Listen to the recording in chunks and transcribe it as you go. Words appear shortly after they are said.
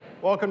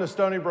Welcome to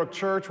Stony Brook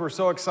Church. We're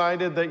so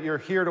excited that you're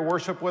here to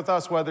worship with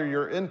us, whether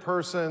you're in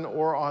person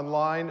or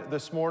online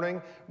this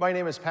morning. My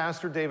name is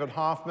Pastor David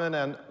Hoffman,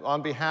 and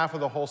on behalf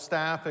of the whole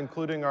staff,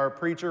 including our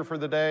preacher for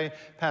the day,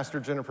 Pastor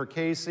Jennifer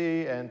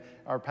Casey, and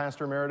our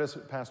Pastor Emeritus,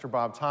 Pastor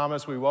Bob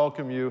Thomas, we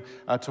welcome you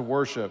to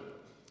worship.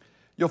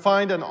 You'll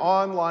find an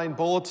online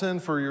bulletin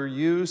for your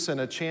use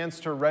and a chance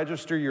to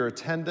register your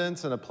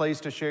attendance and a place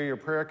to share your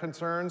prayer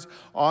concerns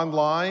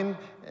online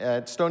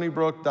at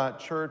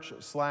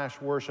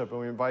stonybrook.church/worship, and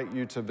we invite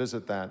you to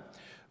visit that.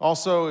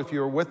 Also, if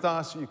you're with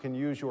us, you can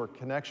use your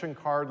connection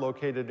card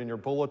located in your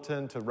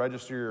bulletin to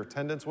register your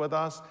attendance with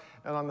us.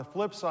 And on the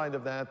flip side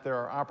of that, there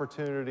are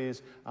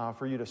opportunities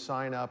for you to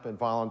sign up and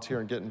volunteer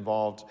and get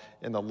involved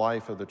in the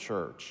life of the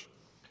church.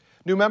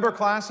 New member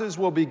classes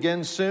will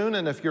begin soon,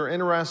 and if you're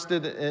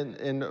interested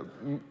in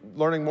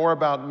learning more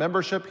about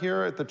membership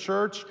here at the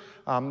church,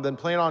 then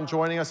plan on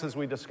joining us as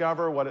we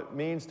discover what it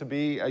means to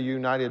be a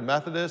United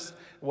Methodist,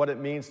 what it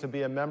means to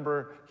be a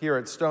member here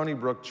at Stony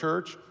Brook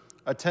Church.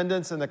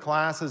 Attendance in the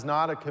class is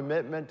not a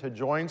commitment to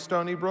join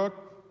Stony Brook,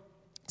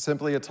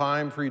 simply a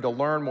time for you to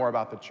learn more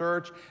about the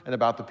church and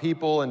about the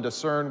people and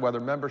discern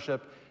whether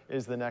membership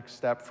is the next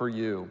step for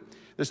you.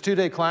 This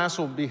two-day class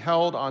will be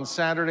held on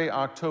Saturday,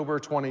 October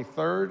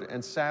 23rd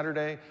and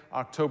Saturday,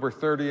 October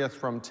 30th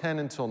from 10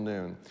 until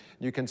noon.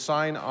 You can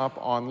sign up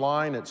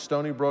online at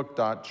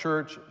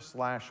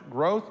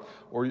stonybrook.church/growth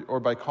or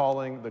by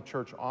calling the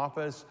church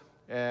office.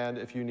 And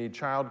if you need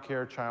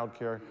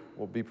childcare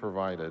will be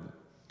provided.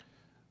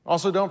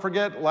 Also, don't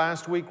forget,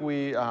 last week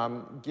we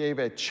gave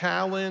a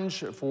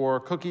challenge for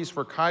Cookies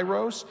for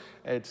Kairos.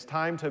 It's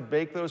time to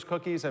bake those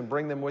cookies and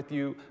bring them with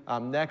you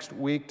next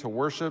week to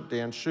worship.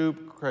 Dan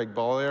Shoup, Craig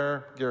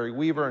Belair, Gary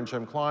Weaver, and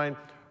Jim Klein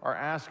are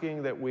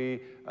asking that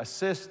we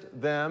assist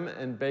them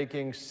in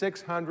baking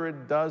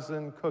 600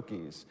 dozen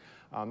cookies.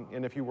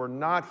 And if you were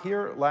not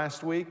here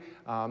last week,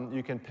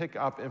 you can pick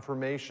up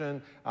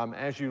information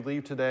as you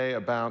leave today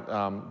about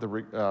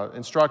the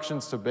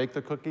instructions to bake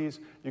the cookies.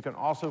 You can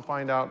also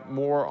find out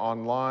more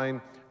online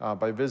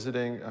by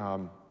visiting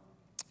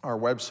our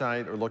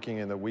website or looking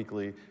in the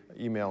weekly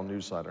email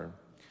newsletter.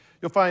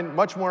 You'll find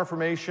much more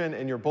information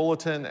in your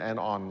bulletin and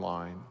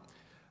online.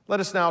 Let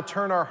us now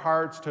turn our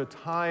hearts to a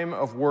time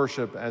of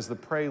worship as the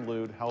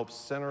prelude helps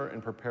center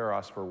and prepare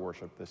us for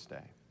worship this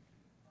day.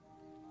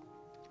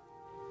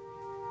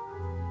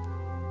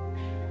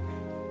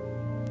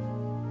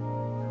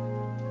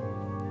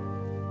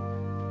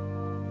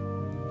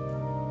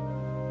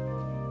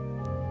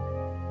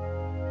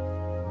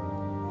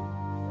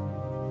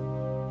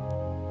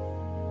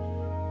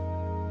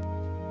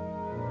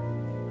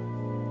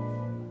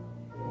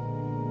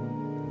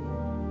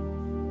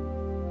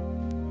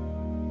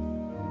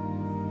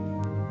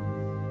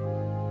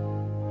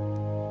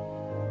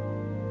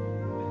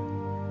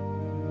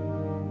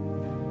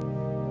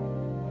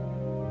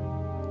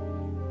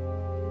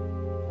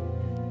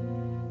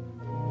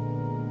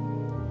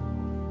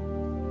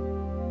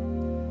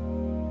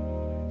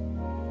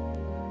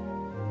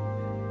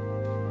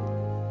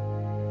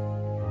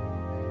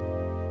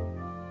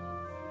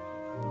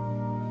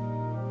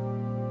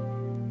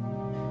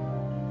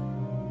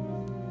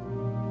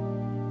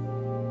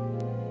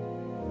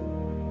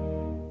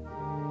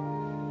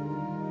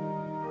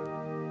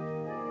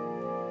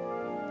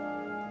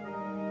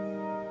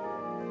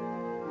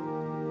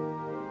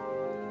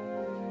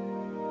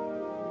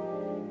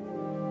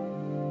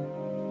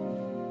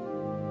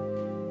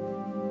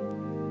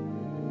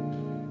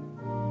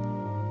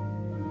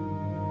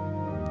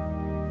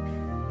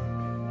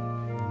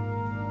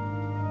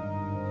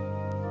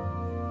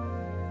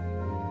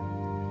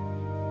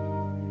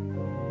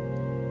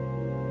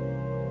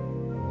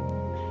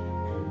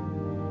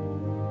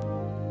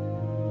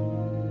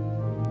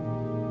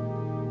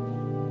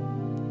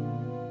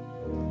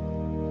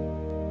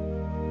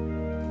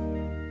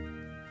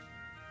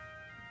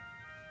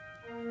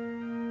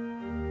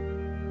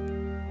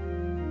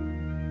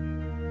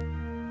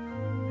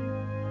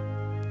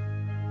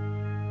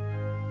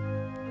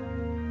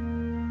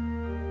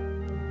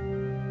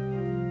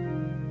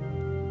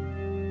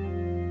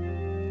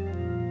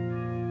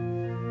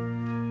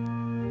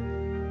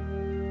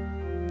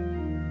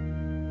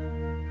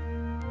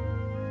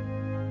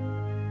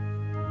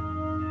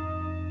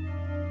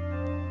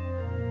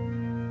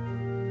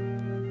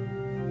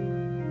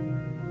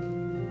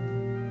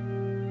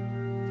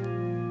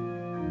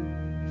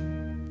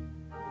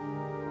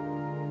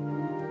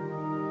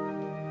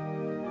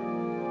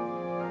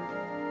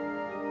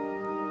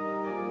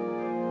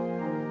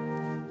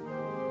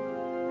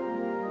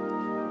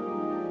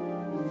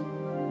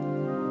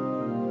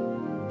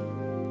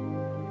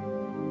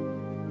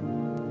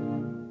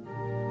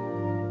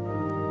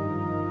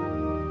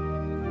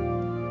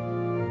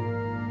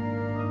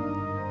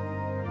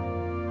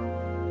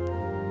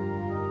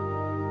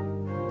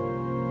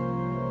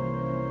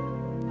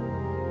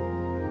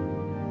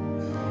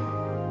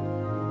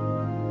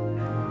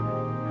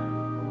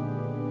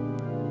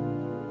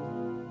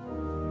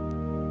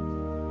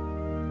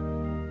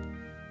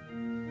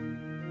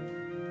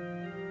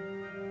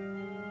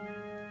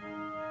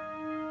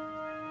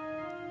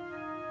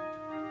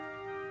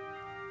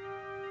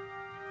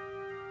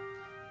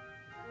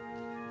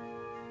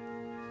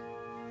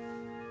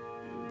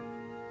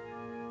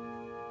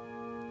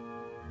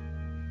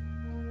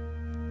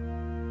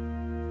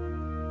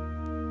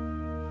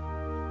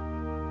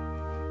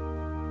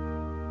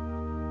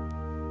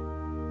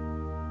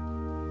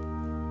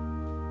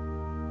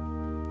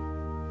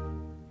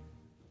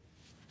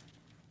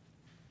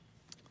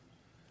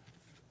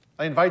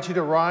 I invite you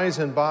to rise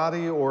in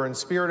body or in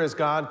spirit as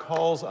God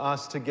calls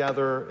us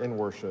together in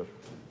worship.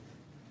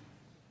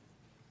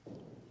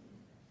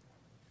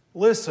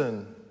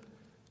 Listen,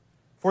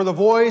 for the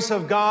voice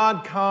of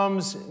God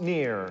comes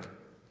near.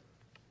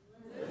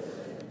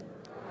 Listen,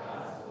 for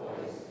God's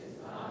voice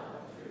is not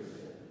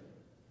obtrusive.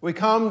 We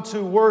come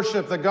to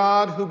worship the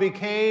God who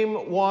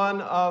became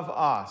one of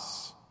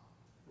us,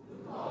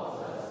 Who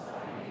calls us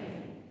by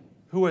name,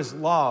 who is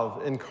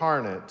love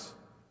incarnate.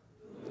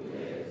 who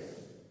lives.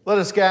 Let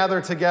us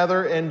gather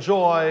together in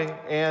joy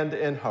and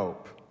in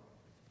hope.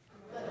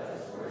 Let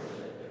us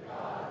worship the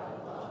God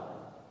of love.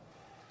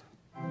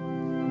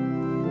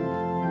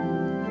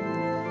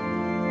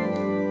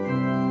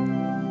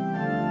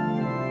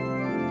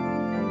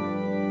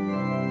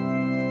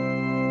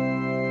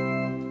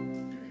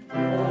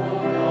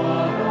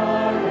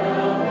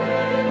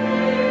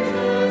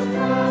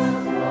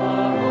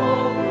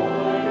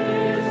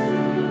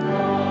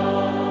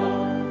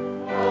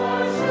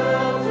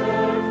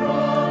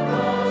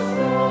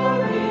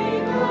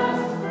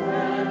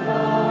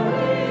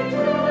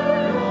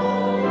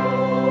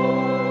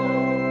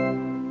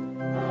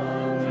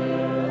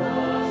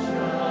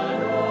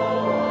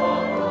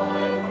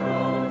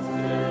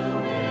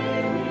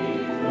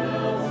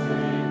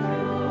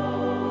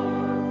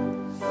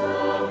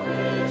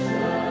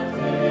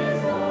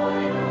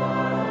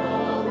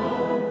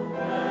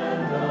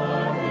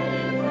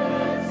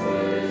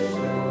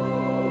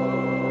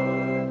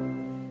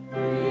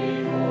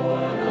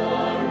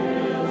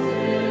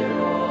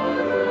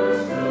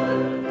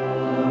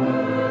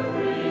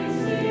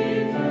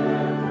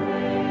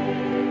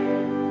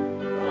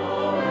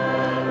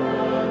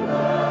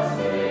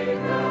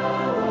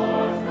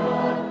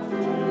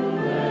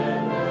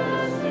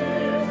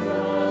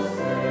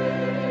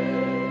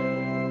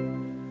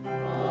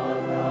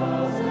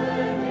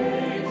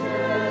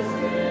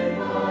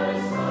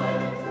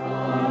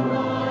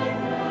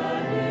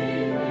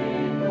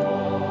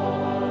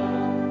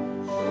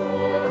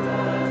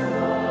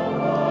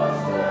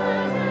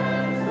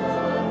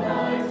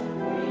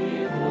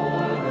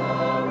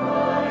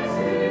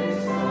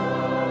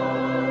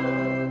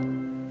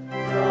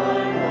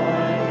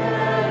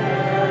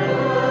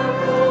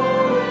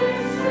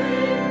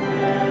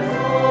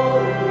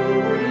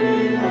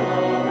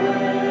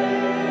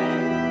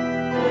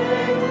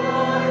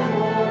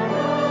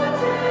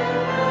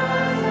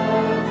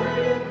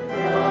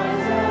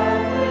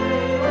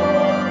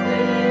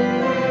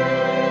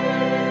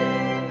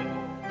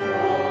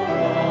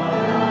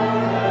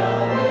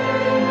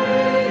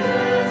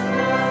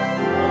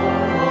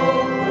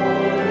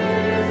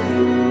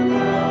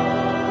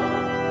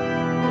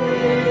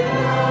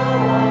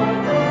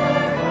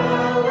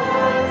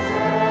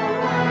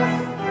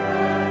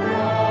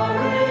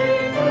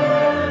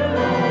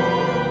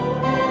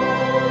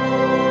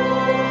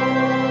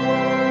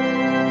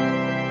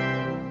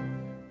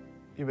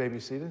 You may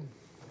be seated.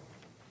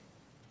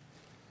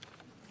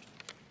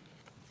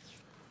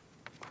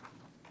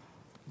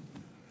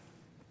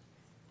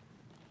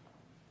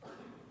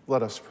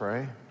 Let us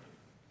pray.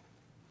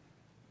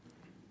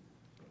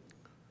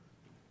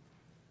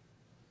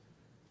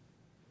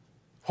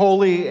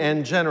 Holy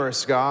and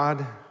generous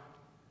God,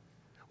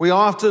 we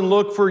often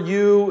look for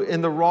you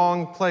in the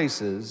wrong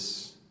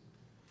places.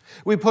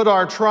 We put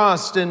our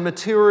trust in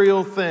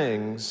material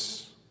things.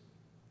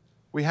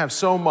 We have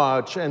so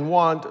much and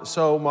want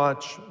so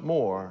much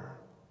more.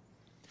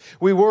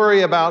 We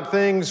worry about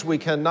things we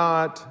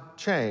cannot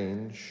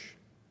change.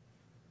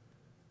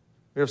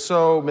 We have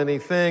so many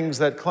things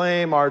that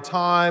claim our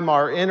time,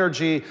 our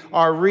energy,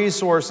 our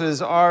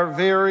resources, our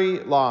very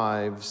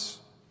lives,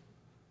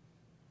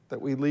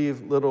 that we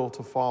leave little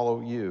to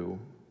follow you.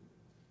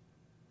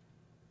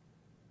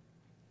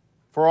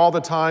 For all the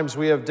times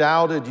we have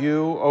doubted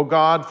you, O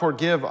God,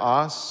 forgive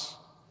us.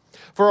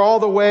 For all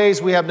the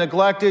ways we have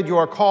neglected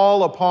your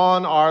call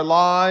upon our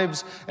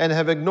lives and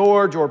have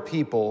ignored your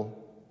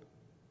people,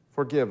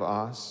 forgive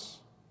us.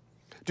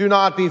 Do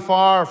not be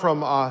far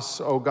from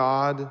us, O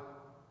God.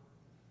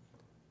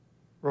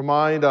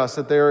 Remind us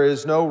that there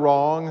is no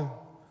wrong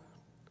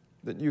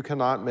that you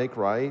cannot make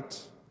right.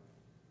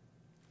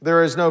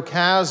 There is no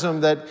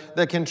chasm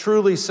that can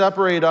truly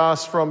separate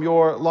us from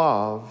your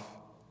love.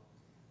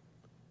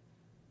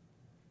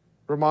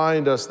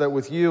 Remind us that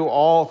with you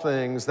all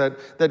things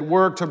that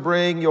work to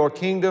bring your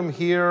kingdom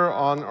here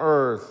on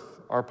earth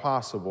are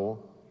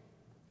possible.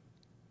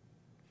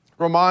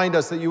 Remind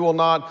us that you will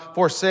not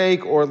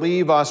forsake or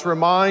leave us.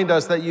 Remind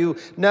us that you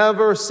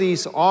never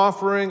cease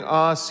offering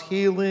us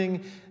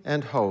healing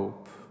and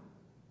hope.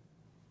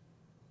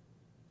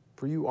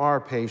 For you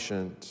are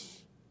patient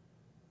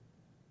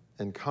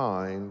and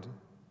kind,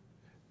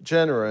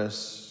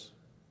 generous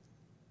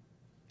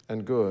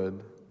and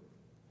good.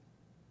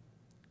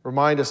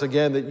 Remind us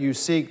again that you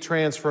seek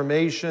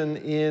transformation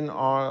in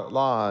our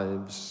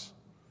lives,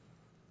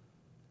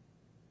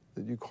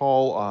 that you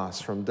call us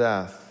from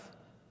death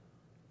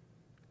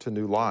to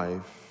new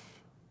life.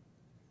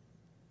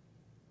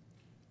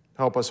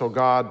 Help us, O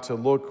God, to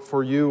look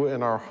for you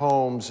in our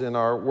homes, in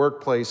our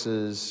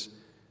workplaces,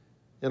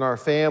 in our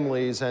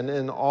families, and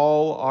in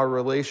all our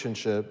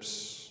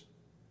relationships,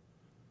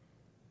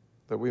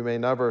 that we may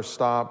never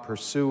stop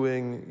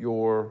pursuing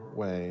your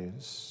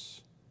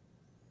ways.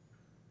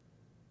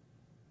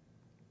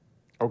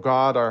 O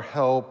God, our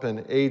help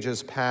in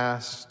ages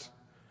past,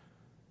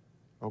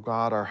 O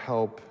God, our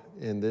help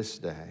in this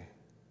day.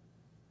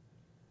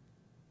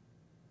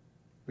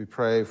 We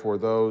pray for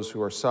those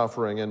who are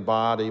suffering in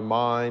body,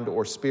 mind,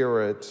 or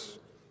spirit,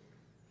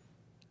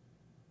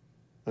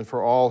 and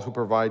for all who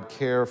provide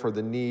care for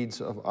the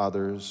needs of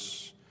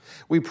others.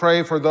 We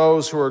pray for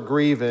those who are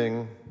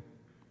grieving.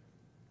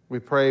 We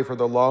pray for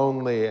the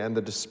lonely and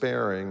the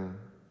despairing.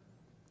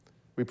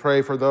 We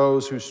pray for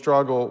those who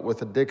struggle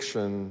with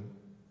addiction.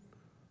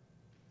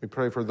 We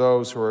pray for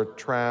those who are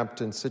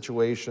trapped in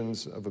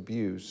situations of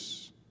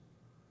abuse.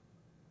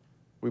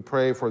 We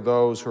pray for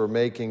those who are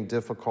making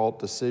difficult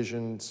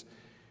decisions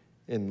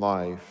in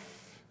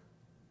life.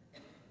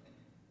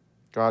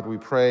 God, we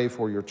pray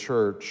for your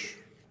church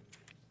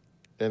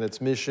and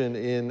its mission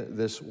in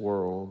this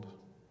world.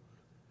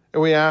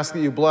 And we ask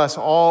that you bless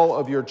all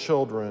of your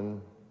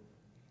children,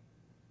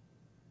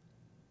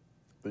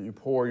 that you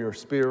pour your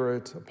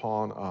Spirit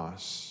upon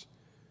us,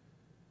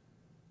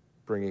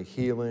 bringing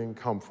healing,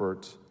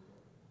 comfort,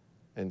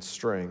 and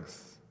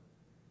strength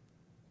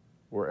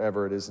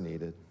wherever it is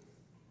needed.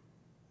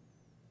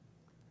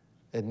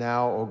 And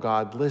now, O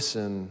God,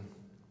 listen.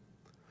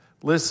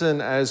 Listen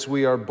as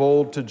we are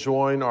bold to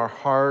join our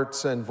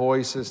hearts and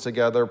voices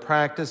together,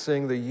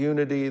 practicing the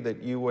unity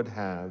that you would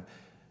have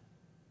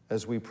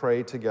as we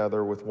pray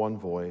together with one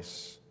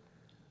voice.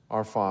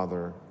 Our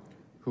Father,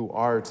 who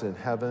art in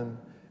heaven,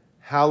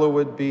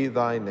 hallowed be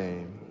thy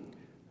name.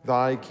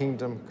 Thy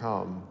kingdom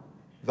come,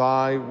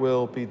 thy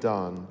will be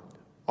done,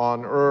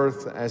 on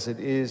earth as it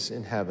is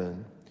in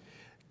heaven.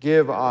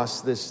 Give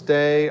us this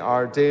day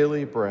our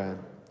daily bread,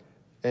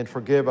 and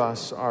forgive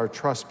us our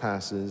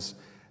trespasses,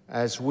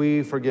 as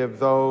we forgive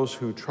those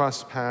who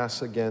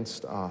trespass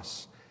against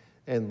us.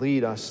 And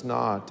lead us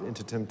not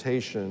into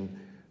temptation,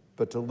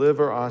 but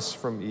deliver us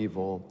from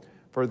evil.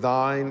 For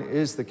thine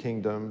is the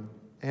kingdom,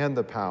 and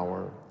the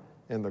power,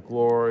 and the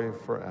glory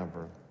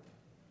forever.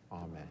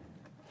 Amen.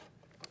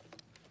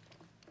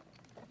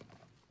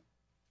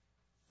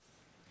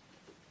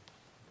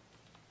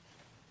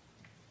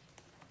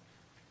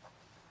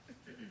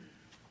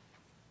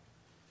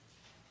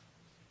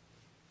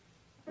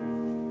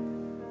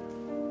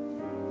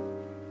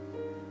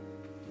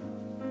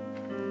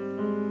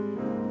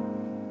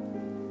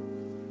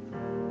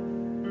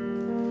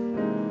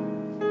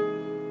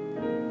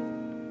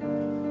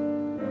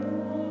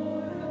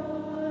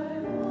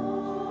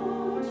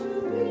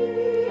 To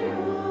be a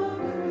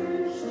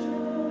Christian.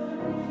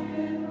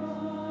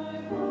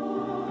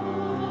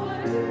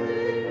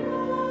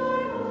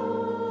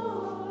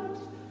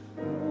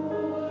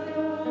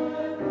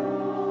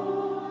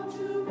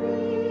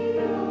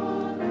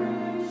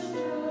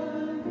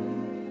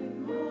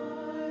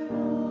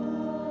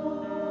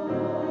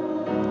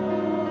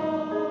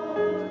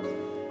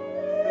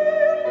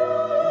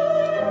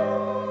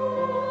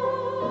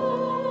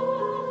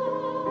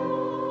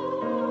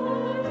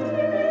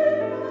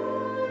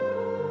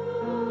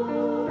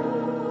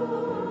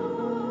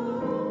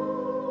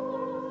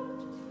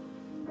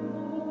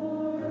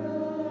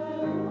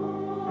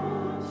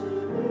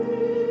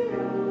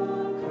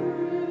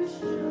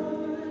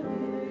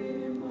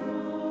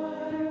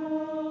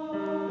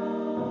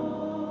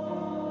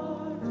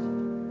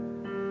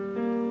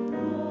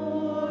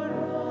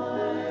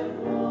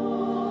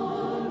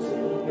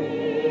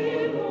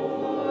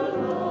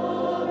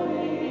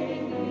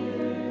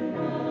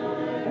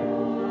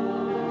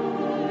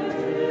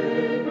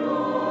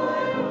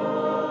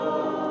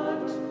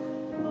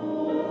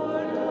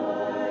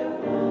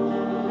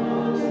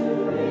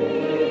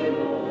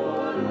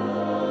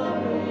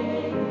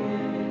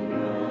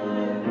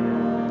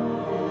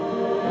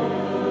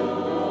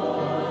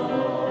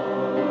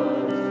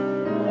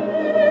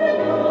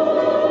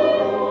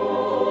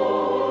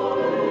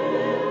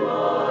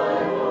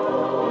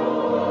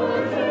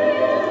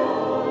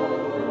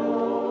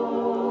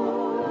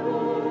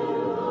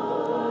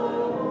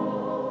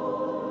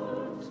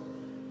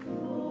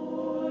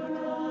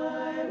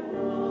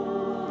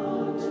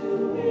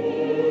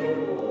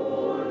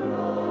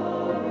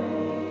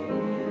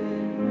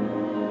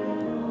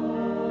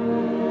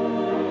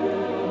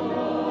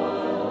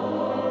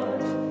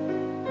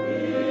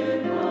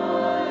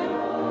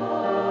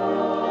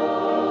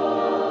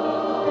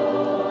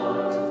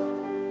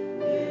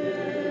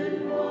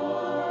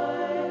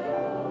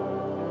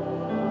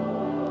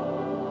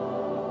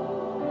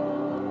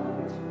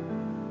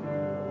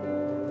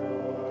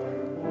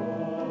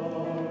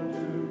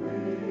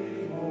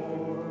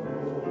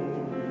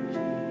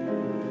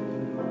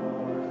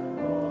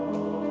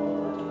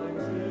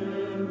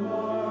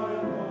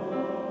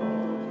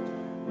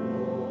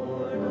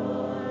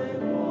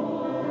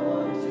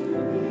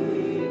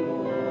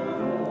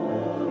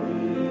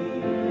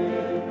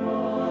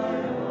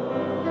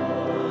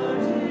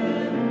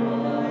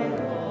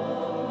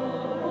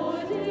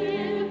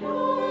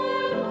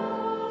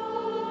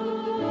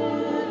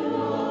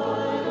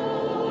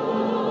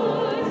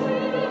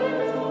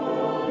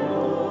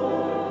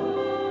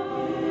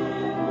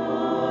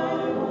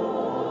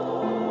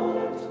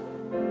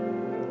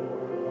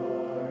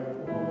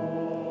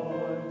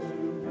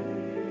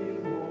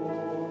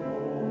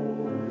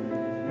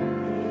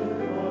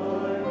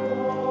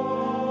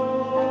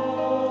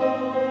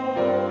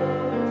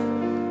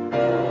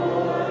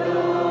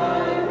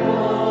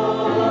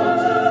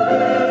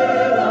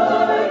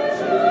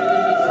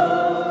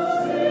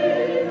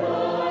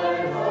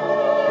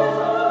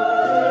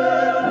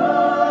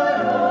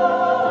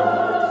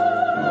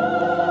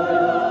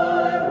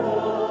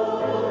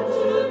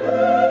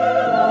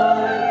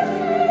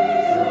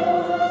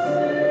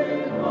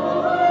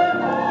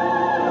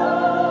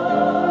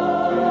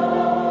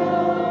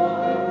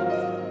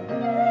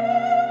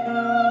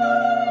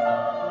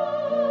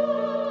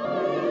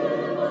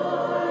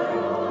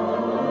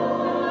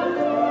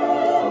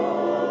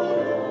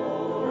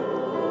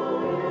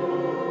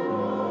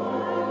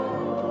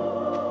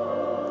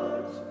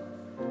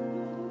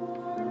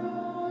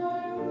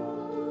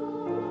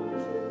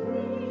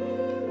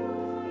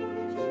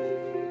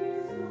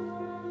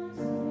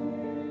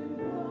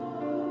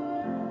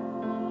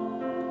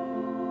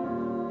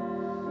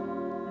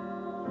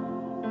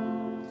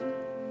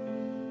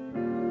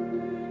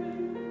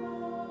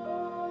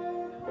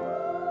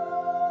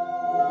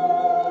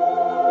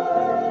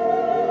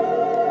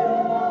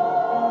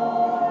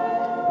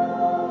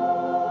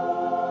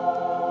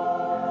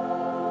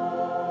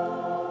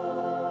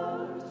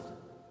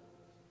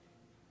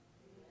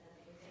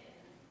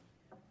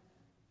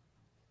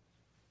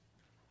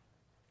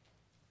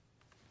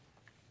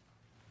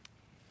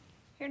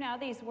 Hear now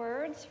these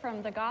words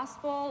from the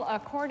Gospel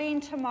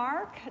according to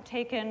Mark,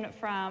 taken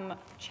from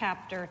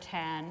chapter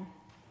 10.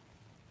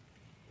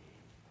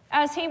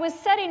 As he was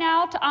setting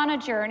out on a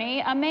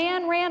journey, a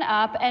man ran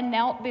up and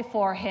knelt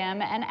before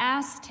him and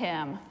asked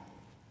him,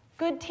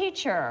 "Good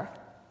teacher,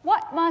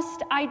 what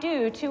must I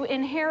do to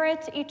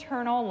inherit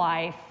eternal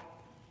life?"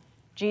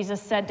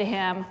 Jesus said to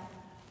him,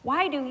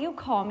 "Why do you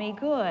call me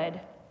good?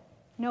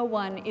 No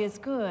one is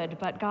good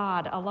but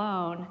God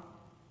alone.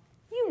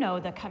 You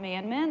know the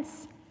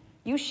commandments.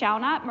 You shall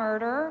not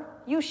murder,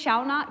 you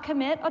shall not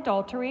commit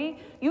adultery,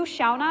 you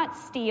shall not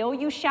steal,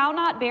 you shall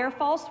not bear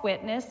false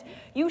witness,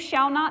 you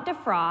shall not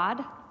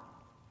defraud.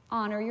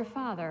 Honor your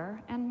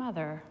father and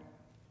mother."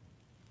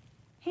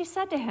 He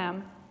said to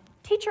him,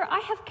 "Teacher, I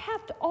have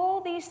kept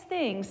all these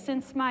things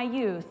since my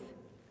youth."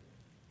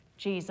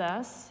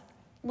 Jesus,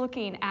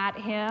 looking at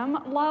him,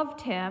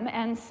 loved him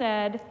and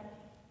said,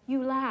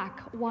 "You lack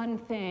one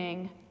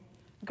thing.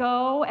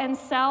 Go and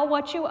sell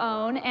what you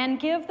own and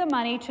give the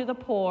money to the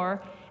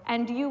poor,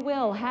 and you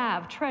will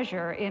have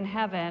treasure in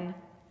heaven.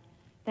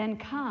 Then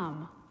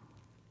come,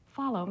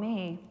 follow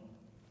me."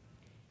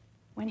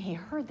 When he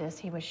heard this,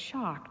 he was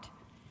shocked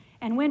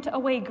and went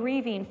away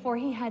grieving, for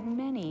he had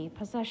many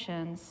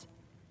possessions.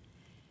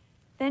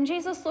 Then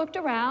Jesus looked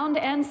around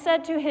and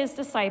said to his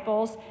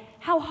disciples,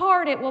 "How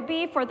hard it will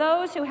be for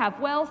those who have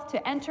wealth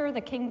to enter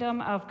the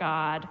kingdom of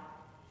God."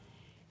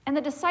 And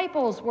the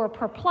disciples were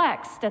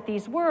perplexed at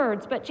these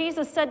words, but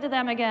Jesus said to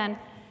them again,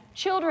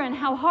 "Children,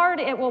 how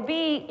hard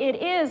it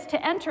is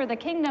to enter the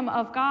kingdom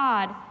of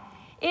God.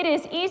 It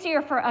is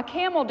easier for a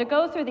camel to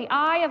go through the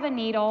eye of a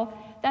needle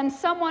than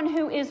someone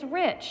who is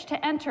rich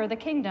to enter the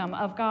kingdom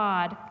of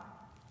God."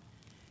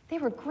 They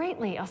were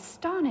greatly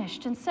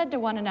astonished and said to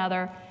one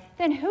another,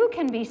 "Then who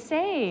can be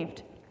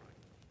saved?"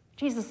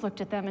 Jesus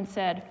looked at them and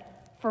said,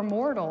 "For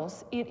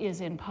mortals it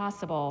is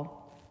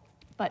impossible,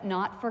 but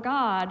not for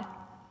God.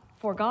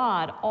 For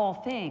God all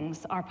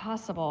things are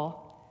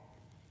possible."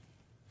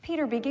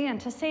 Peter began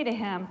to say to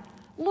him,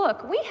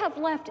 "Look, we have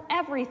left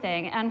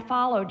everything and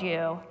followed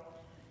you."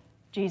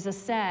 Jesus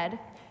said,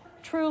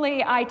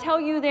 "Truly, I tell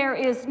you, there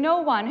is no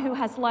one who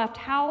has left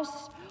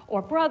house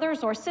or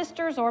brothers or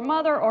sisters or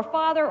mother or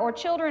father or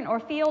children or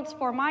fields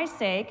for my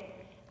sake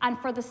and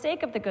for the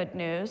sake of the good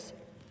news,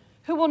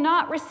 who will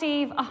not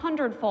receive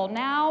 100-fold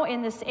now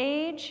in this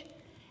age,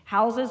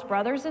 houses,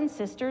 brothers and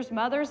sisters,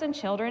 mothers and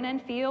children,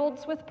 and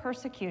fields with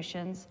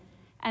persecutions,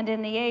 and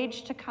in the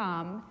age to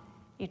come,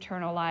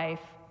 eternal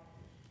life.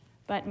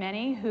 But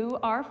many who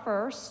are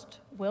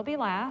first will be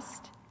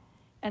last,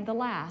 and the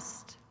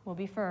last will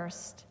be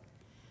first."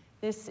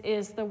 This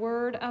is the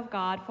word of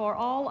God for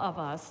all of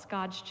us,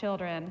 God's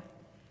children.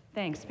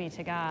 Thanks be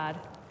to God.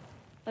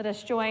 Let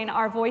us join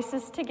our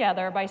voices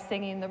together by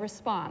singing the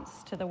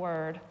response to the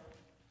word.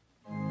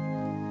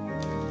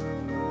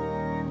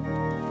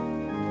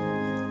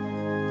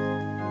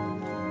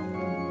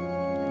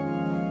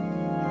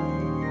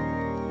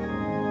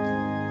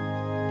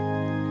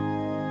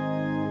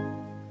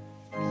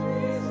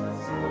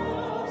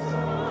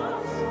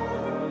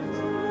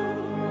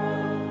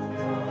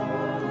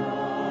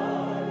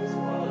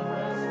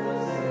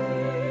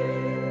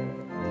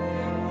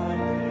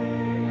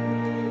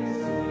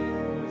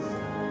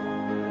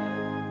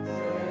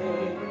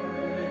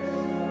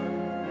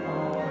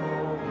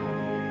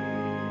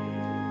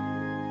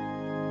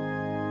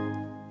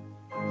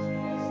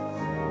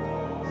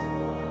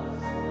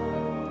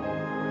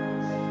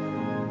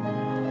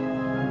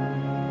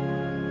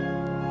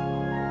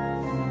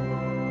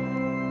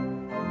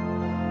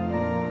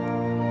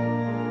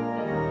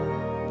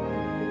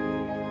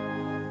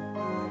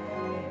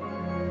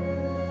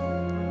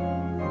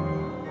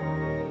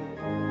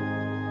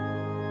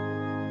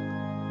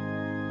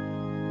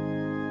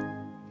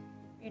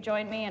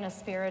 Join me in a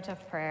spirit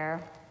of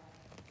prayer.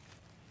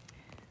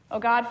 O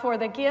God, for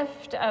the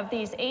gift of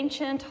these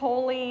ancient,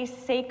 holy,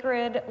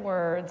 sacred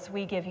words,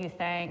 we give you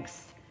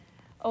thanks.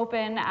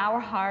 Open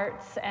our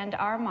hearts and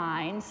our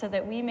minds so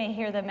that we may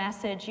hear the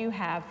message you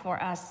have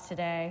for us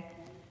today.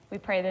 We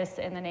pray this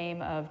in the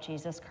name of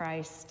Jesus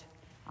Christ.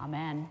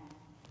 Amen.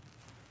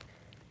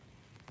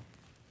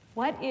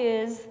 What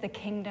is the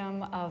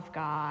kingdom of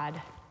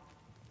God?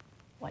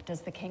 What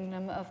does the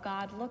kingdom of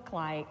God look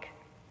like?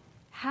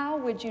 How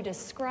would you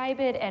describe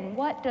it, and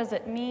what does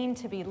it mean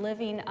to be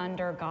living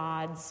under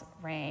God's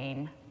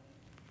reign?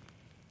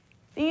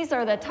 These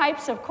are the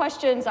types of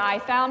questions I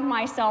found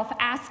myself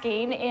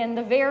asking in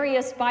the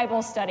various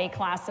Bible study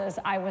classes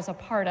I was a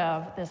part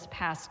of this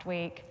past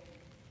week.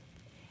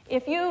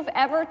 If you've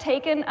ever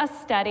taken a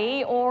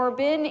study or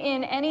been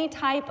in any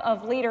type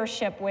of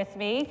leadership with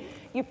me,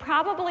 you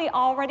probably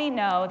already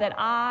know that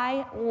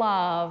I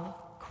love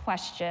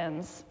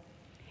questions.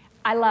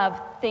 I love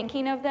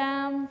thinking of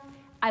them.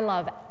 I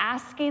love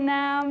asking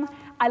them.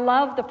 I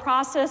love the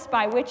process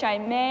by which I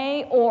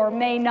may or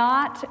may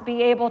not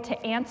be able to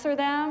answer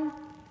them.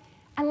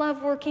 I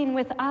love working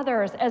with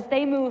others as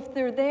they move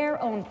through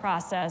their own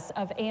process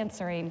of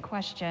answering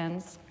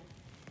questions.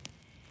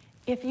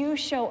 If you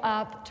show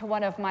up to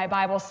one of my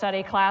Bible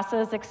study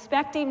classes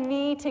expecting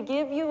me to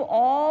give you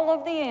all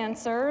of the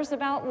answers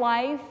about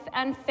life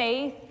and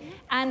faith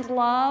and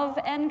love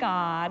and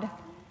God,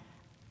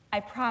 I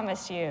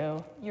promise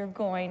you, you're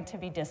going to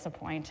be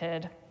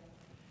disappointed.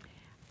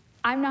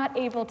 I'm not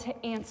able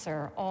to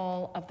answer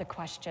all of the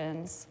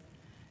questions.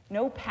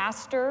 No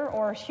pastor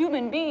or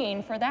human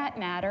being, for that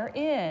matter,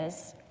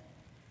 is.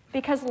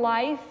 Because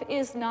life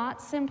is not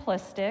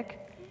simplistic,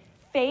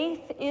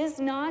 faith is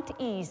not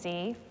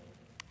easy,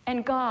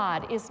 and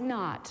God is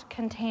not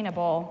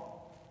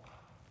containable.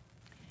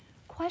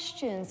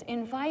 Questions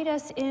invite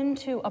us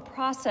into a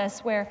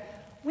process where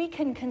we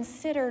can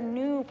consider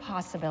new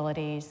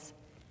possibilities.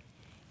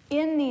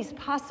 In these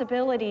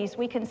possibilities,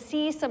 we can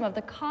see some of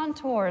the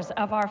contours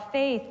of our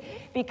faith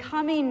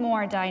becoming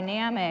more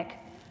dynamic,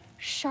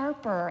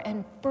 sharper,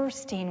 and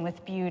bursting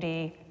with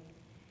beauty.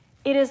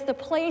 It is the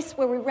place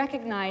where we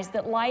recognize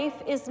that life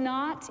is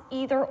not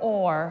either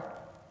or.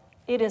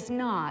 It is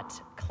not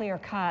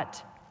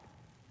clear-cut.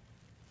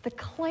 The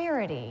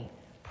clarity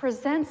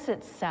presents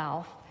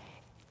itself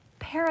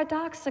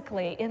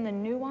paradoxically in the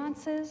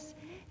nuances,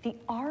 the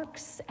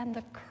arcs, and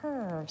the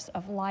curves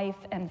of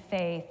life and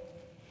faith.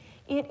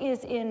 It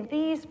is in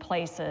these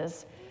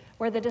places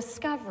where the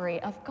discovery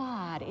of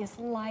God is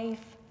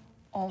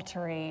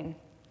life-altering.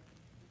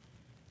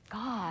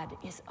 God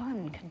is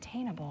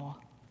uncontainable.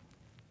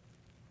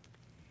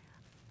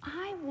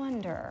 I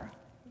wonder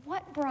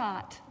what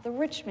brought the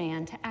rich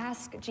man to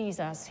ask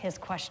Jesus his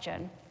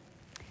question.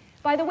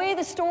 By the way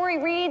the story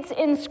reads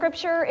in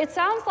Scripture, it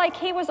sounds like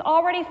he was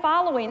already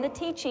following the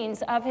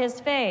teachings of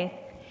his faith.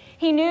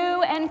 He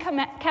knew and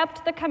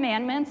kept the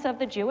commandments of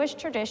the Jewish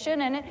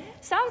tradition, and it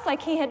sounds like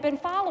he had been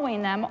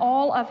following them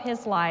all of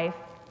his life.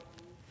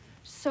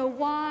 So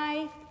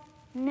why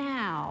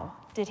now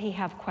did he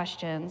have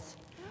questions?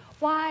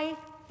 Why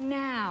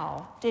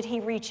now did he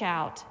reach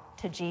out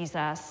to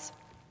Jesus?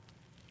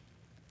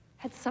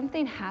 Had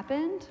something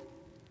happened?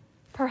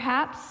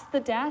 Perhaps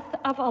the death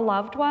of a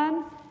loved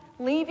one,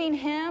 leaving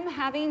him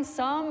having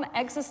some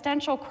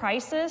existential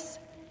crisis?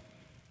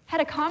 Had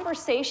a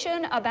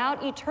conversation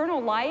about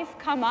eternal life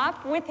come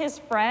up with his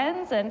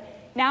friends, and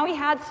now he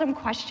had some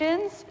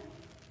questions?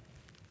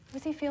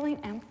 Was he feeling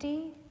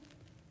empty,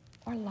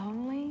 or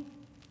lonely,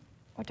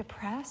 or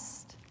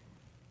depressed,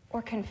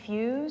 or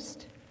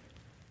confused?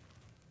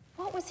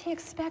 What was he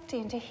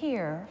expecting to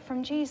hear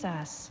from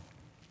Jesus?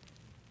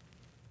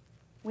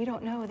 We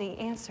don't know the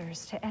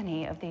answers to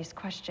any of these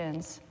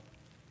questions.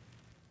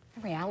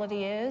 The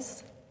reality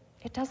is,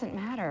 it doesn't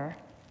matter.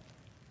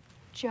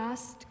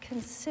 Just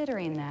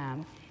considering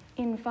them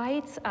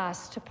invites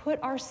us to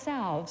put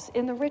ourselves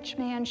in the rich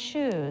man's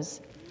shoes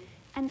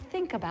and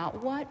think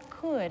about what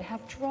could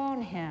have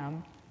drawn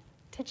him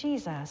to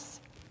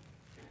Jesus.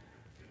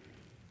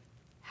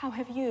 How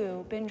have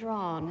you been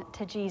drawn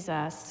to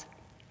Jesus?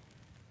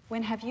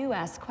 When have you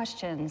asked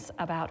questions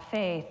about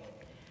faith?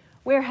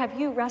 Where have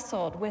you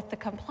wrestled with the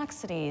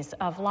complexities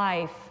of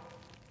life?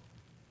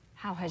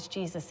 How has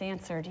Jesus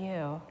answered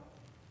you?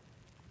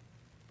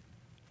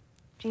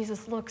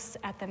 Jesus looks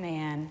at the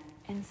man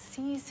and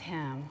sees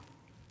him,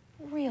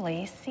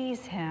 really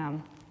sees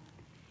him.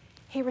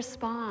 He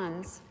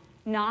responds,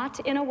 not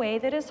in a way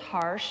that is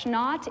harsh,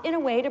 not in a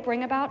way to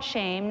bring about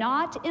shame,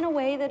 not in a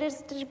way that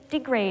is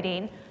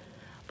degrading,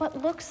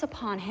 but looks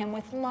upon him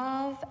with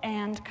love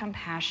and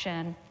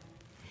compassion.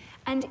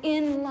 And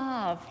in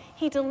love,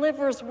 he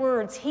delivers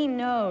words he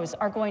knows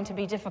are going to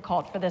be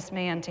difficult for this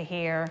man to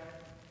hear.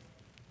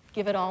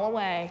 Give it all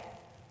away.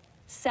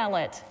 Sell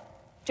it.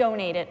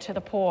 Donate it to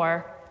the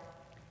poor.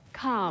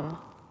 Come,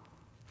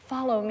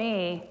 follow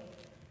me.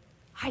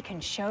 I can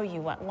show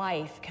you what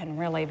life can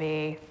really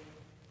be.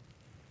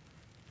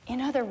 In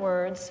other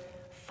words,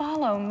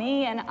 follow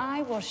me and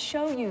I will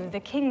show you the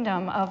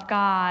kingdom of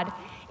God.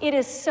 It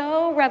is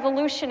so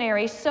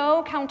revolutionary,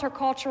 so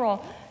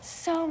countercultural,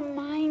 so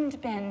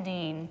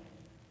mind-bending,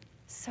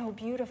 so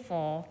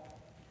beautiful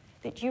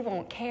that you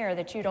won't care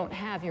that you don't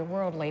have your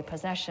worldly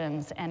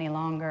possessions any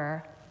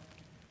longer.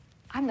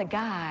 I'm the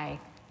guy.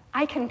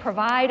 I can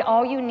provide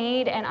all you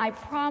need, and I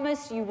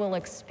promise you will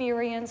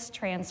experience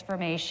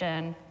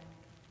transformation.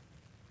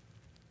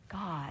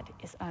 God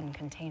is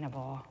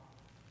uncontainable.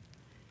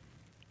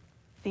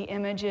 The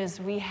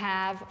images we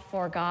have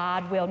for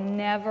God will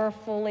never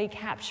fully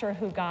capture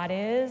who God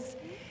is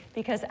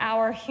because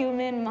our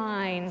human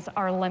minds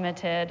are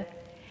limited.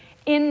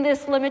 In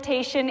this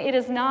limitation, it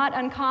is not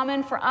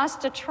uncommon for us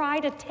to try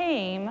to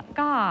tame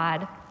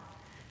God.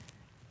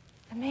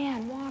 The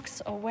man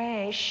walks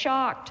away,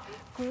 shocked,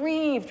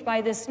 grieved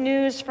by this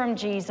news from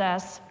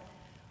Jesus.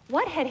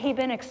 What had he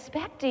been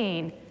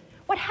expecting?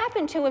 What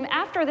happened to him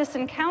after this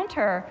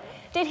encounter?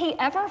 Did he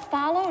ever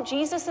follow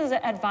Jesus'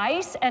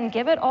 advice and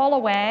give it all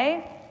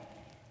away?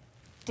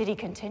 Did he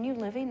continue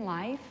living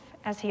life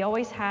as he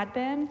always had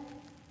been?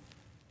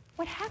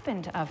 What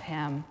happened of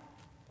him?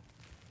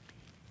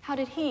 How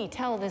did he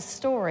tell this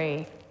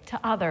story to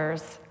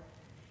others?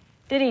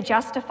 Did he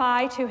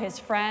justify to his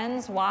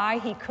friends why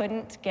he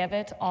couldn't give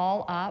it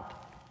all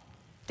up?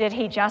 Did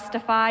he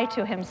justify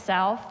to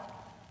himself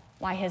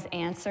Why his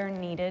answer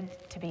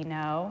needed to be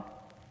no?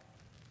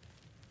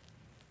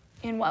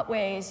 In what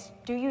ways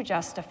do you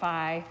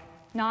justify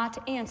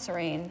not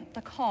answering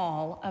the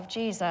call of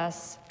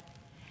Jesus?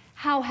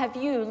 How have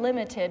you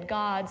limited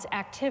God's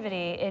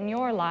activity in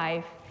your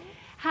life?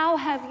 How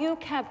have you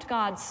kept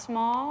God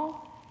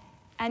small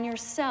and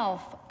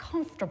yourself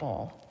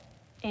comfortable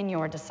in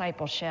your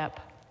discipleship?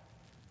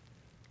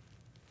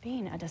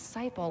 Being a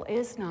disciple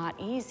is not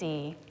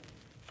easy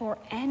for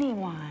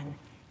anyone,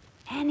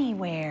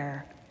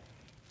 anywhere.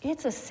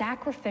 It's a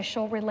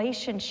sacrificial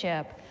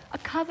relationship, a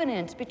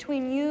covenant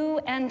between you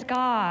and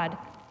God.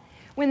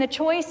 When the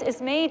choice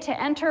is made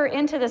to enter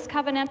into this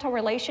covenantal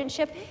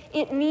relationship,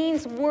 it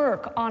means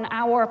work on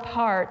our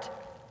part.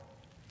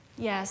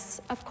 Yes,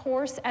 of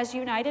course, as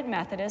United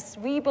Methodists,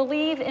 we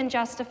believe in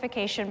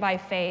justification by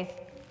faith,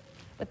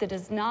 but that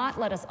does not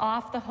let us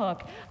off the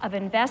hook of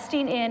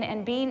investing in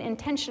and being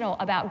intentional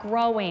about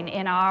growing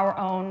in our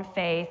own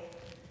faith.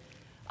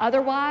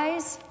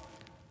 Otherwise,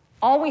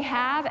 all we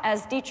have,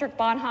 as Dietrich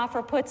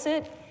Bonhoeffer puts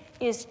it,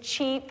 is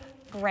cheap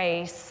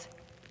grace.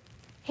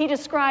 He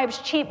describes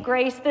cheap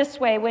grace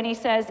this way when he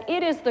says,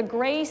 "It is the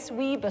grace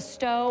we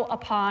bestow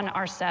upon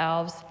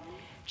ourselves."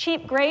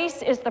 Cheap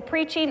grace is the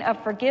preaching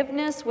of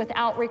forgiveness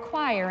without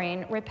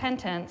requiring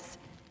repentance,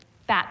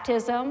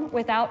 baptism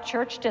without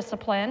church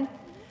discipline,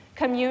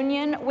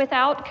 communion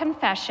without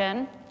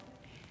confession.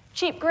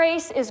 Cheap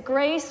grace is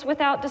grace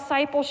without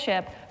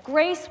discipleship,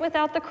 grace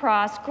without the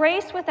cross,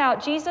 grace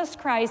without Jesus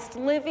Christ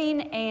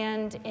living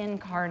and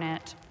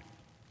incarnate.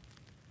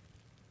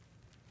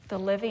 The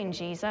living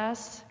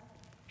Jesus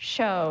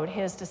showed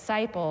his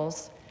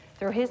disciples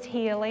through his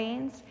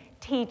healings,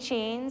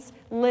 teachings,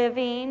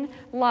 living,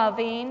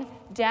 loving,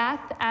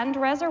 death, and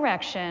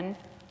resurrection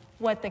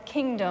what the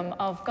kingdom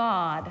of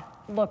God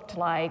looked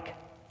like.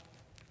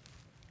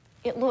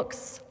 It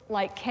looks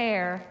like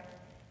care.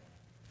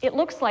 It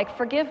looks like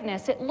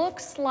forgiveness. It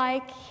looks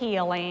like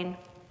healing.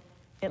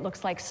 It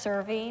looks like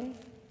serving.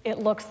 It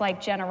looks like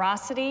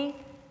generosity,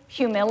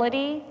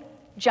 humility,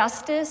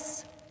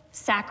 justice,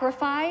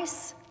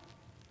 sacrifice.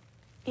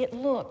 It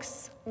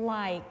looks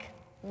like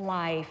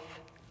life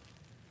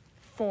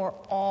for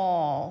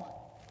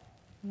all,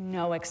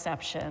 no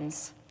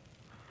exceptions.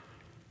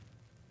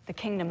 The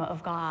kingdom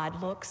of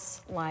God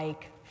looks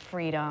like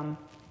freedom.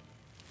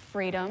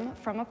 Freedom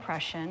from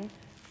oppression,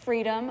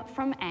 freedom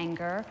from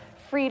anger,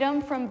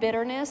 freedom from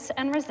bitterness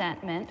and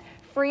resentment,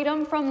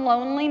 freedom from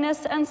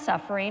loneliness and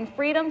suffering,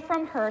 freedom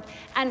from hurt,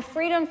 and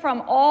freedom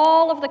from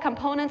all of the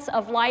components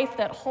of life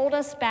that hold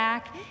us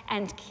back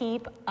and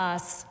keep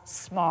us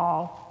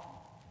small.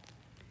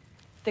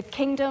 The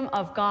kingdom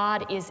of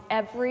God is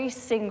every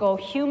single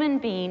human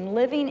being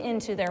living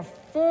into their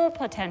full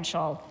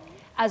potential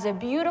as a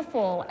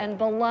beautiful and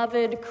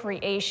beloved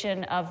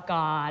creation of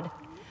God,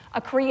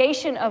 a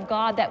creation of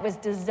God that was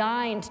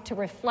designed to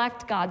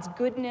reflect God's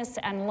goodness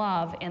and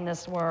love in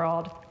this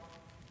world.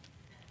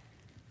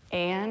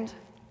 And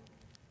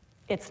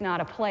it's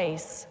not a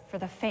place for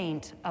the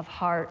faint of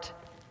heart.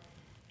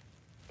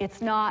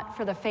 It's not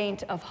for the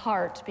faint of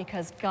heart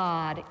because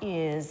God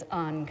is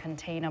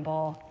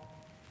uncontainable.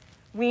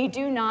 We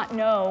do not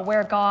know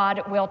where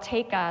God will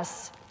take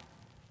us,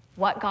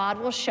 what God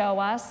will show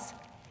us,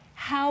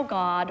 how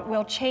God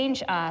will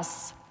change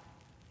us.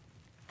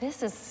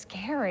 This is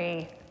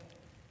scary.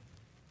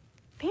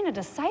 Being a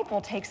disciple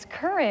takes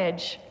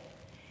courage.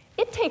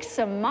 It takes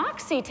some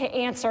moxie to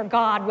answer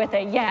God with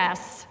a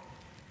yes.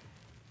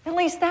 At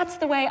least that's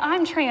the way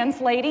I'm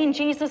translating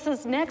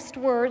Jesus' next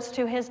words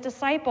to his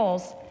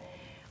disciples.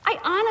 I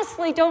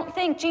honestly don't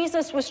think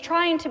Jesus was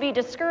trying to be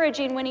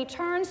discouraging when he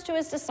turns to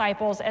his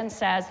disciples and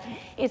says,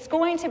 it's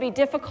going to be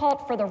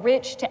difficult for the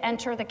rich to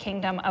enter the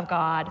kingdom of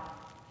God.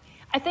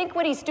 I think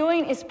what he's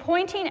doing is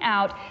pointing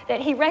out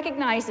that he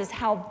recognizes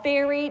how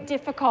very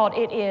difficult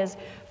it is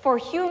for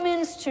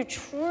humans to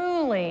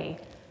truly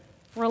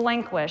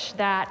relinquish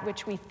that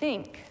which we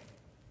think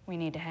we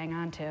need to hang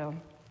on to.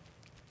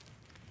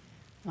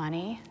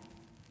 Money,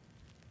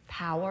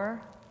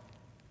 power,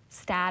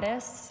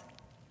 status,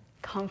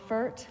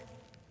 comfort,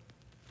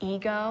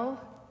 ego.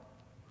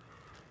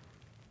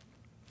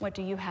 What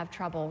do you have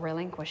trouble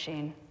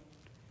relinquishing?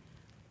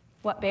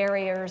 What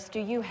barriers do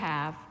you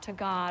have to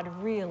God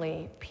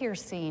really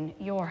piercing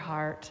your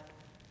heart?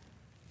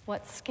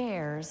 What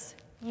scares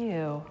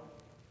you?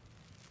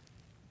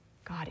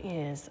 God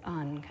is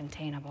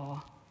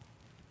uncontainable.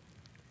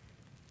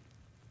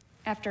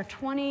 After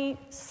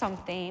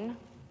 20-something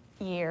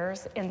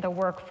years in the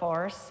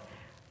workforce,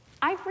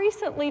 I've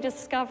recently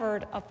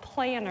discovered a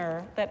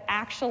planner that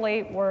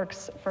actually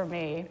works for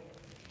me.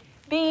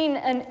 Being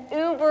an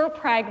uber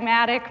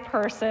pragmatic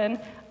person,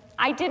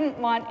 I didn't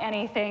want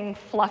anything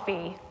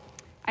fluffy.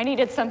 I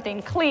needed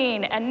something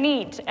clean and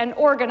neat and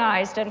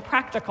organized and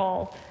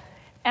practical.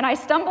 And I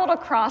stumbled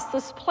across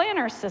this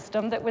planner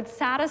system that would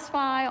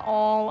satisfy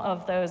all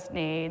of those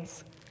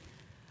needs.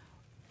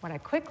 What I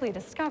quickly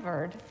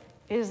discovered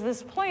is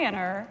this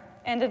planner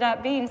ended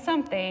up being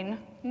something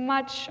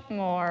much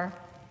more.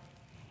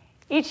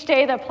 Each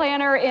day, the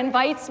planner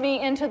invites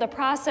me into the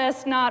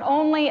process not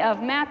only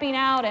of mapping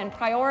out and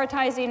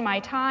prioritizing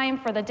my time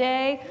for the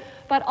day,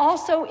 but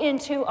also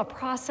into a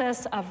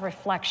process of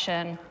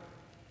reflection.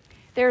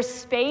 There's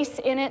space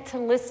in it to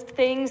list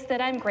things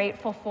that I'm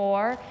grateful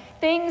for,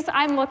 things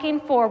I'm looking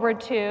forward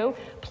to,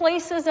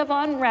 places of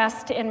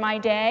unrest in my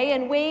day,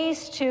 and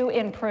ways to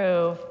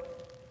improve.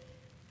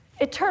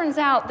 It turns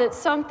out that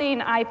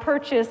something I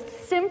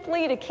purchased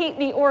simply to keep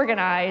me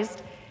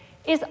organized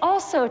is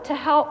also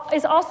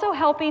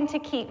helping to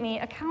keep me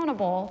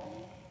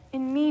accountable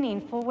in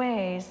meaningful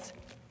ways.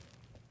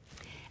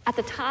 At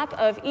the top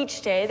of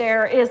each day,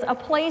 there is a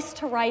place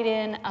to write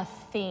in a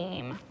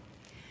theme.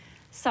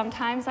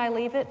 Sometimes I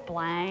leave it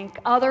blank.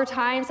 Other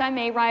times I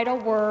may write a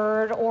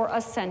word or a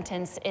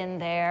sentence in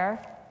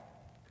there.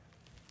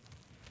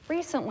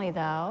 Recently,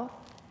 though,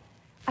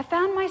 I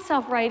found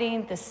myself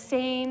writing the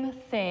same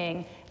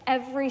thing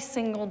every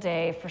single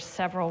day for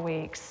several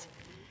weeks.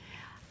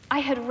 I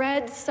had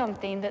read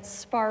something that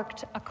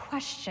sparked a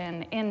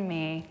question in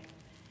me.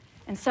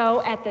 And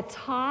so at the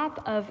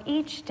top of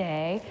each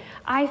day,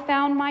 I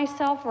found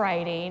myself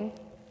writing,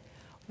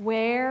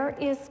 "Where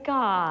is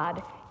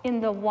God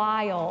in the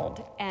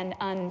wild and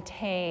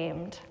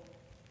untamed?"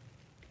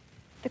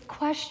 The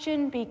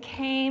question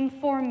became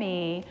for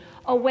me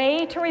a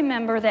way to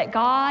remember that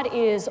God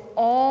is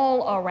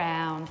all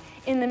around,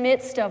 in the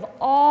midst of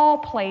all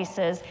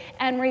places,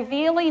 and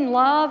revealing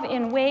love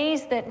in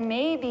ways that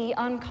may be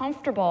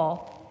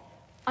uncomfortable,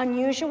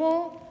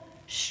 unusual,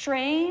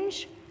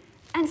 strange,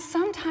 and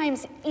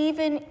sometimes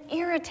even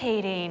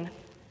irritating.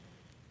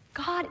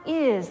 God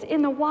is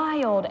in the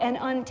wild and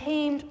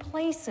untamed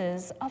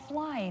places of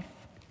life.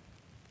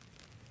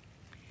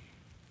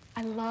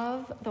 I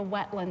love the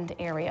wetland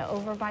area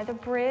over by the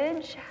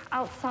bridge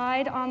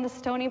outside on the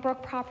Stony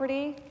Brook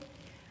property.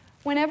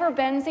 Whenever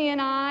Benzie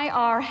and I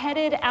are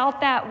headed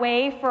out that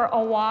way for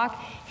a walk,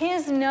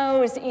 his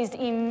nose is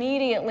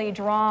immediately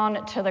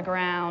drawn to the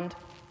ground,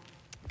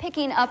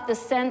 picking up the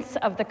scents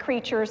of the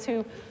creatures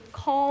who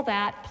call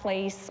that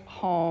place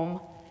home.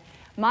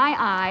 My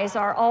eyes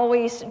are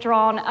always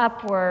drawn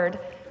upward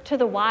to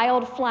the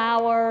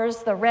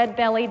wildflowers, the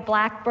red-bellied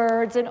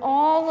blackbirds, and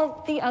all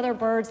of the other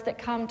birds that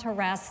come to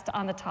rest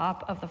on the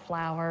top of the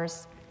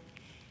flowers.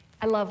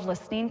 I love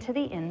listening to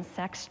the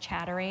insects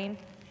chattering,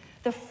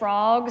 the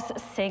frogs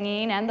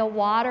singing, and the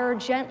water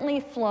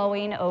gently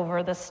flowing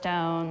over the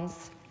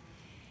stones.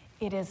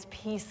 It is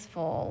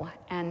peaceful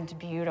and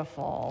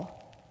beautiful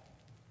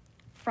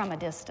from a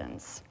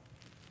distance.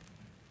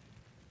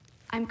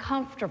 I'm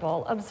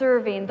comfortable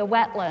observing the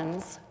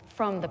wetlands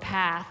from the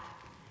path.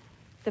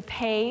 The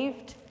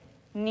paved,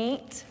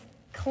 neat,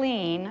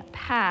 clean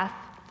path.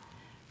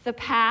 The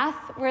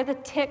path where the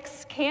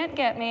ticks can't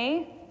get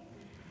me.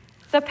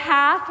 The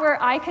path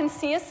where I can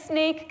see a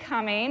snake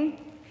coming.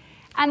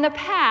 And the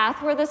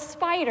path where the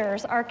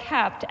spiders are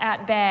kept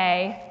at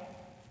bay.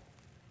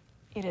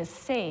 It is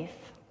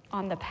safe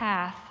on the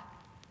path.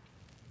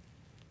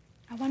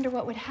 I wonder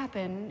what would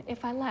happen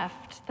if I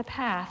left the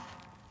path.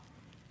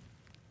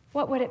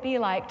 What would it be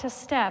like to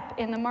step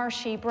in the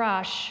marshy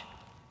brush?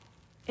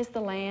 Is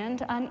the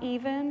land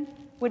uneven?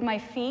 Would my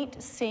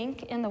feet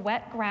sink in the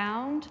wet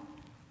ground?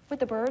 Would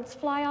the birds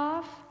fly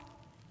off?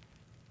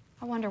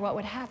 I wonder what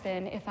would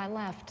happen if I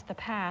left the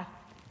path.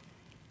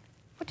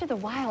 What do the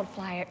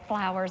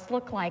wildflowers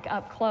look like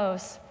up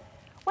close?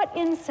 What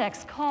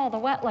insects call the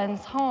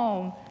wetlands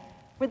home?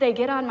 Would they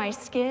get on my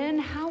skin?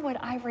 How would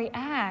I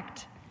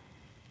react?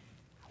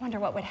 I wonder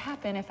what would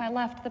happen if I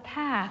left the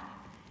path.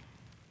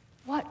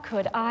 What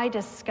could I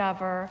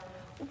discover?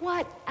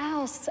 What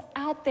else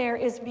out there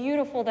is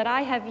beautiful that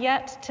I have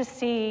yet to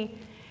see?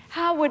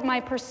 How would my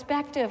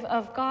perspective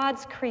of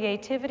God's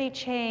creativity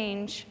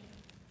change?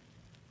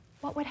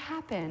 What would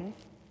happen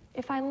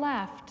if I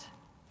left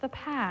the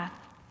path?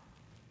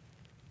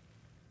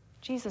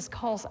 Jesus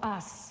calls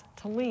us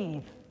to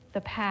leave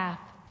the path.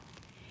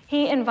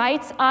 He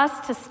invites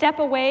us to step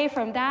away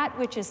from that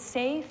which is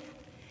safe,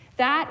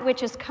 that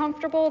which is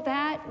comfortable,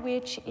 that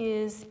which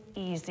is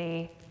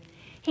easy.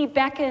 He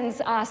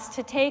beckons us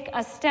to take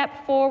a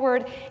step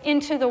forward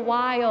into the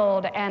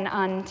wild and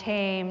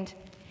untamed.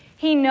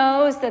 He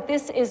knows that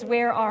this is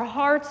where our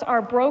hearts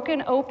are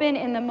broken open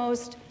in the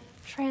most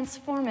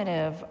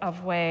transformative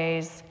of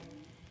ways.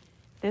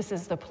 This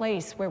is the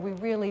place where we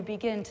really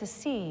begin to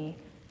see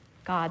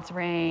God's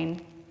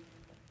reign.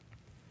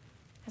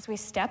 As we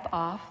step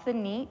off the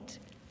neat,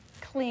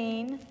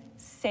 clean,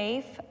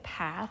 safe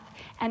path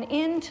and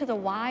into the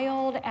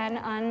wild and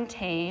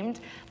untamed,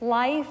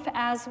 life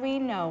as we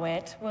know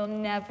it will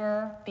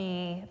never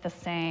be the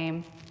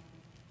same.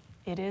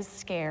 It is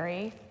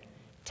scary,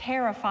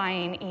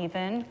 terrifying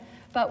even,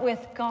 but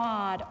with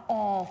God,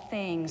 all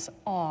things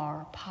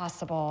are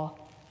possible.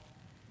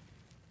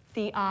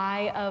 The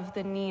eye of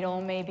the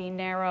needle may be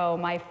narrow,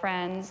 my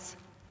friends,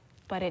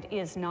 but it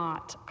is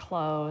not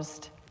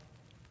closed.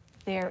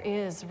 There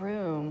is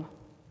room.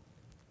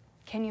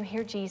 Can you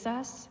hear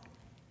Jesus?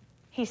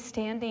 He's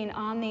standing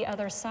on the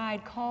other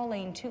side,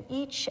 calling to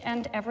each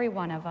and every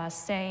one of us,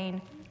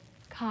 saying,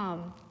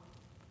 "Come,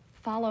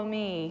 Follow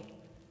me,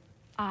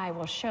 I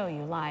will show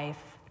you life.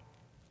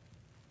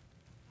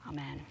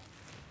 Amen.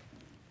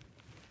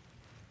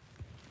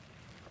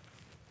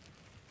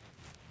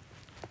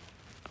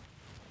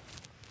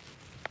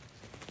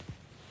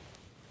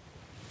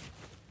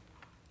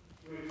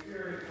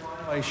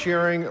 By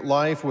sharing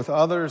life with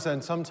others,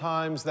 and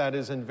sometimes that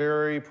is in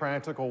very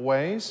practical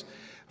ways.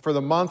 For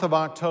the month of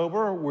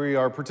October, we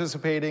are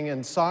participating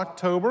in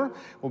Socktober.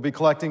 We'll be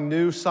collecting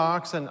new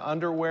socks and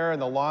underwear, and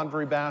the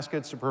laundry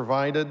baskets are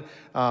provided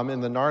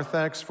in the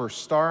narthex for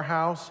Star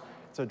House.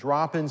 It's a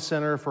drop-in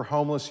center for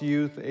homeless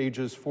youth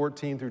ages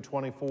 14 through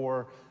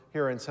 24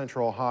 here in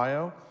Central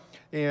Ohio.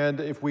 And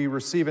if we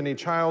receive any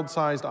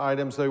child-sized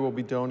items, they will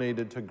be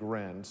donated to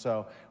Grin.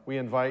 So we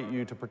invite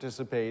you to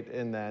participate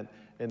in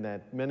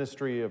that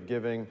ministry of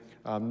giving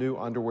new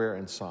underwear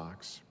and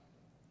socks.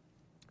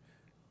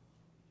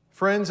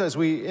 Friends, as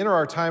we enter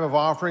our time of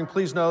offering,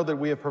 please know that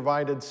we have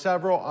provided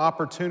several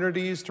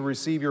opportunities to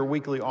receive your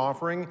weekly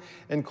offering,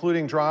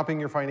 including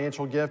dropping your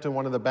financial gift in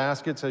one of the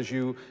baskets as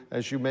you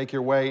make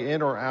your way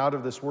in or out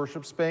of this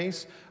worship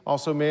space,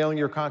 also mailing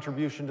your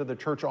contribution to the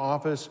church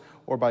office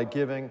or by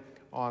giving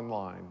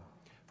online.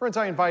 Friends,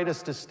 I invite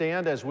us to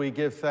stand as we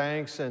give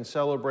thanks and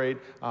celebrate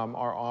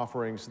our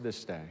offerings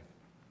this day.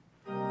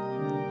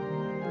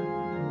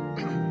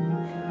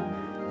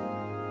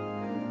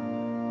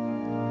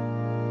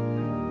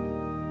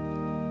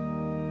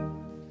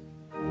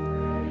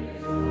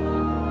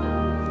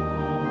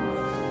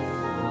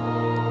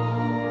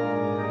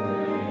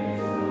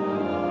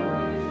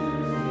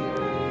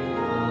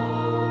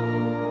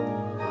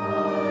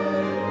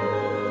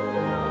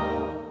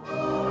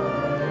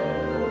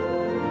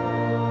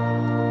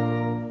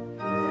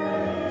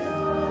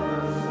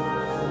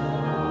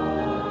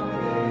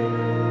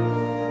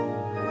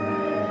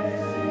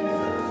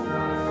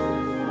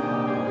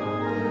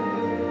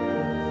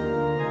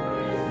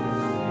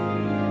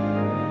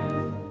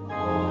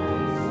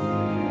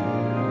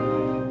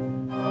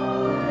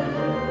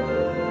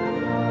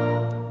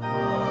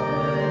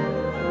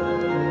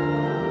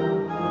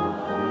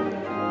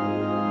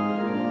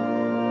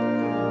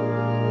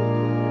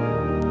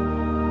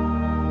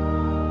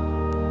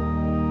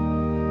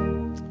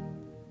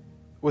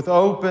 With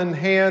open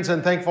hands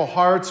and thankful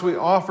hearts, we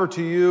offer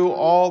to you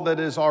all that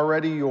is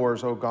already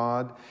yours, O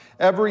God.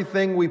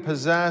 Everything we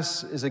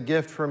possess is a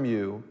gift from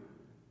you.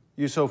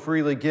 You so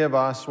freely give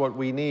us what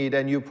we need,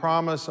 and you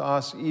promise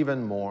us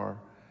even more.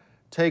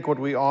 Take what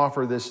we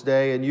offer this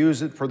day and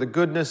use it for the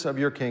goodness of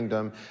your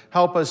kingdom.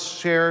 Help us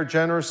share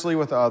generously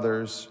with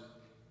others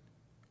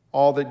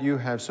all that you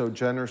have so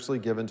generously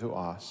given to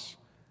us.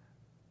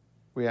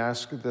 We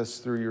ask this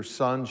through your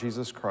Son,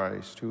 Jesus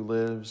Christ, who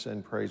lives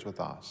and prays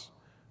with us.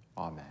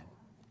 Amen.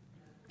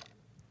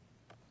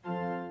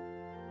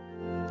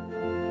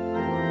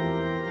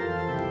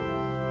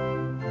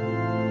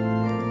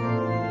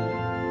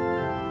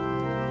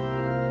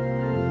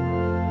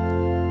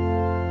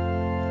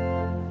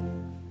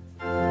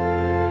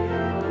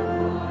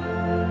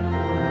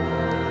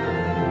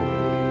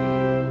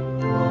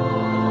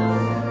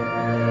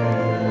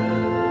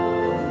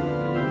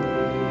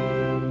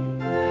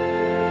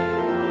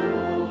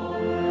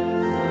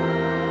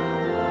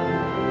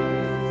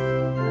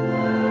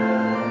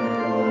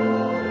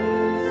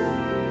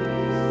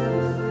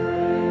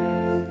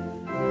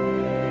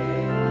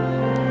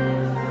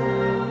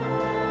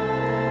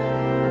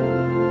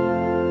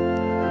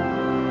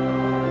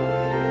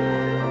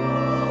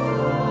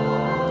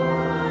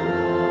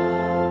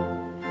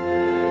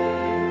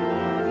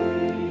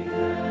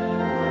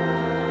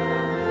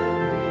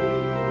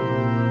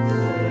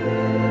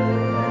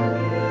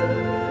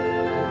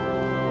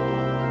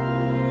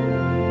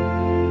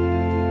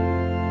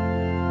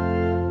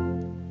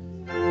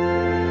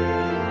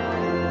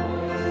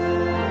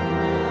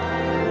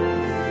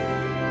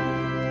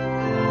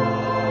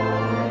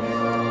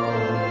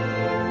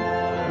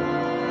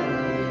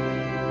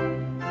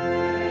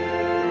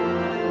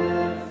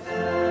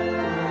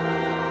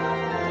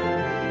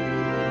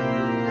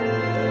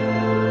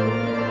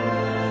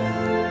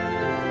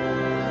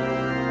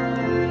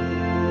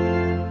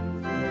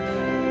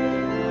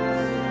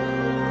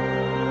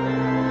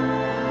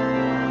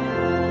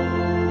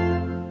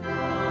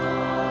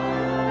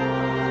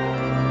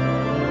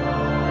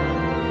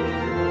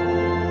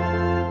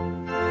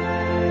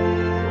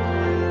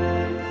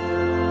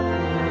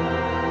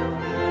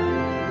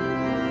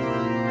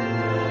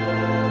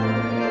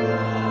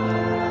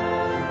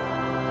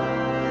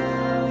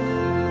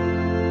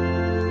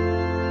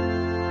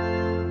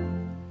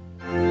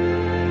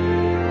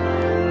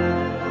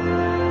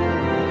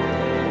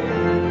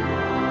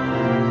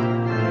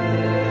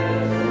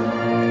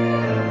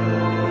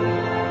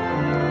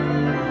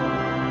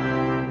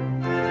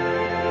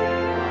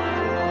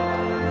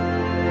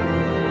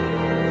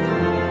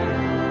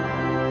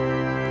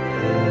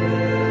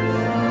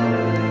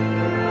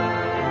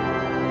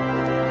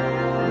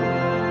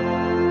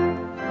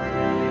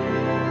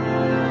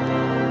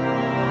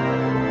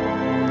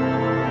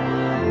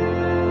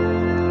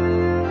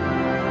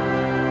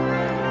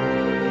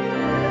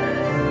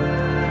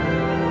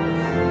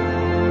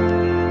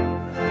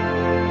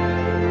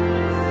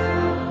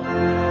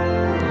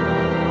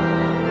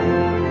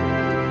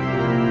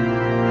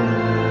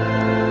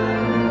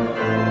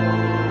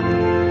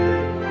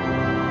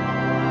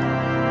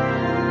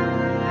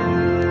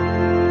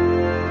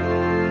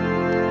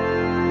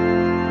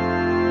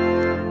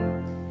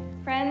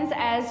 friends,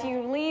 as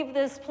you leave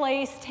this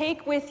place,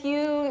 take with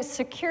you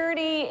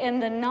security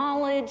in the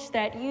knowledge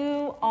that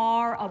you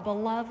are a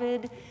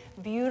beloved,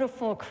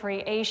 beautiful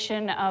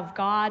creation of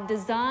God,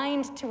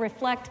 designed to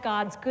reflect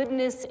God's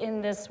goodness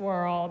in this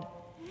world.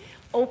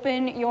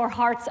 Open your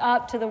hearts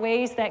up to the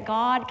ways that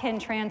God can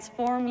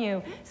transform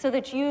you so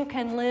that you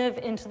can live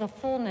into the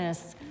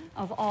fullness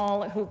of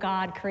all who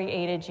God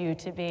created you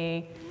to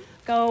be.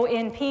 Go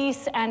in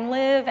peace and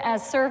live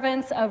as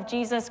servants of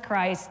Jesus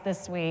Christ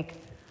this week.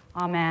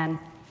 Amen.